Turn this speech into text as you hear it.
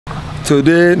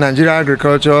today Nigerian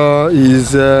agriculture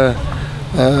is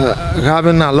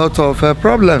having a lot of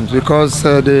problems because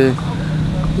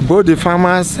both the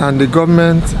farmers and the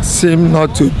government seem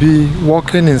not to be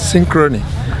working in synchrony.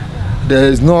 There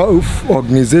is no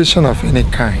organization of any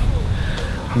kind.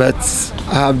 But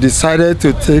I have decided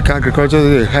to take agriculture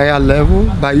to a higher level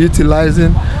by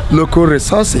utilizing local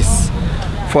resources.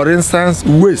 For instance,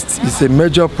 waste is a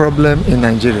major problem in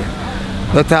Nigeria.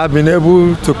 But I have been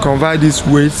able to convert this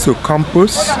waste to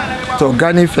compost, to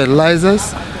organic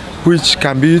fertilizers, which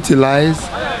can be utilized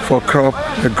for crop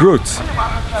growth.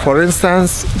 For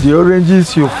instance, the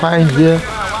oranges you find here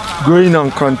growing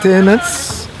on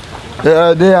containers,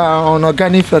 they are on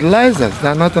organic fertilizers. They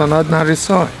are not on ordinary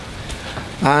soil.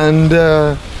 And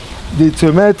the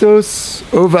tomatoes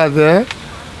over there,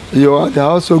 they're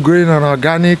also growing on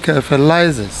organic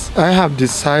fertilizers. I have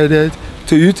decided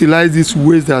to utilize this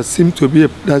waste that seem to be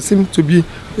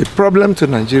a problem to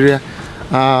Nigeria,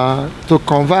 to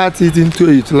convert it into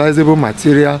a utilizable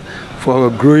material for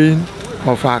growing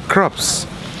of our crops.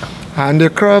 And the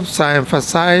crops I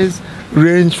emphasize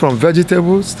range from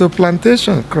vegetables to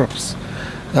plantation crops.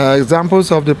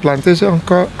 Examples of the plantation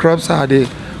crops are the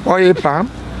oil palm.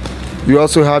 We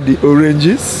also have the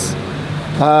oranges.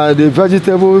 The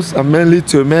vegetables are mainly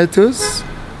tomatoes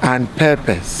and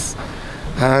peppers.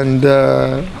 And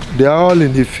they are all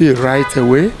in the field right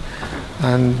away.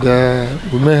 And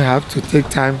we may have to take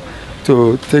time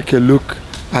to take a look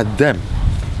at them.